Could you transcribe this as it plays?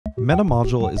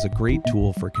MetaModule is a great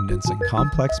tool for condensing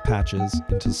complex patches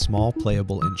into small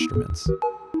playable instruments.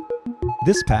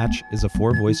 This patch is a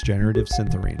 4-voice generative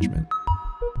synth arrangement.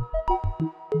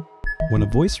 When a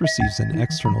voice receives an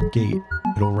external gate,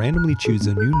 it'll randomly choose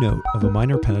a new note of a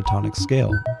minor pentatonic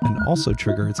scale and also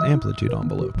trigger its amplitude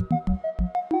envelope.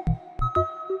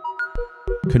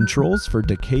 Controls for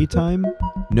decay time,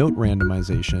 note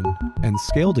randomization, and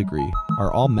scale degree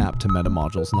are all mapped to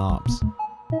MetaModule's knobs.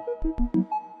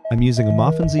 I'm using a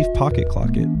Moffenzeef pocket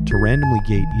clocket to randomly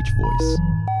gate each voice.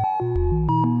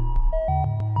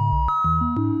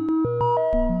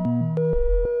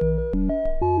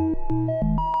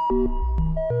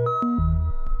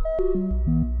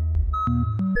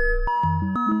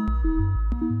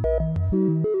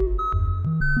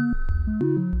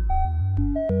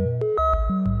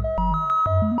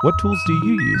 What tools do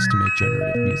you use to make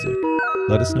generative music?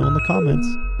 Let us know in the comments.